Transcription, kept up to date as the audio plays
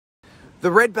The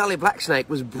red-bellied black snake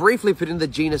was briefly put in the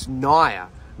genus Naya,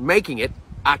 making it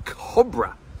a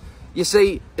cobra. You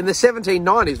see, in the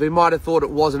 1790s, we might have thought it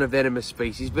wasn't a venomous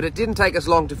species, but it didn't take us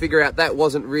long to figure out that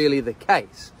wasn't really the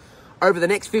case. Over the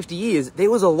next 50 years, there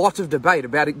was a lot of debate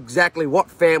about exactly what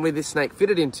family this snake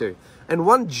fitted into, and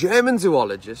one German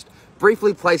zoologist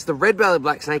briefly placed the red-bellied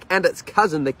black snake and its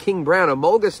cousin, the king brown or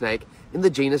mulga snake, in the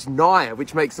genus Naya,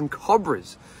 which makes them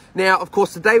cobras. Now, of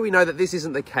course, today we know that this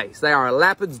isn't the case. They are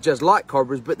elapids just like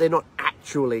cobras, but they're not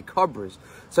actually cobras.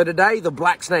 So today, the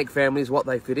black snake family is what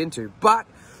they fit into. But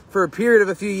for a period of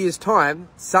a few years' time,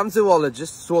 some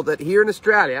zoologists saw that here in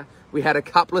Australia, we had a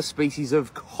couple of species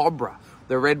of cobra,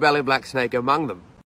 the red-bellied black snake among them.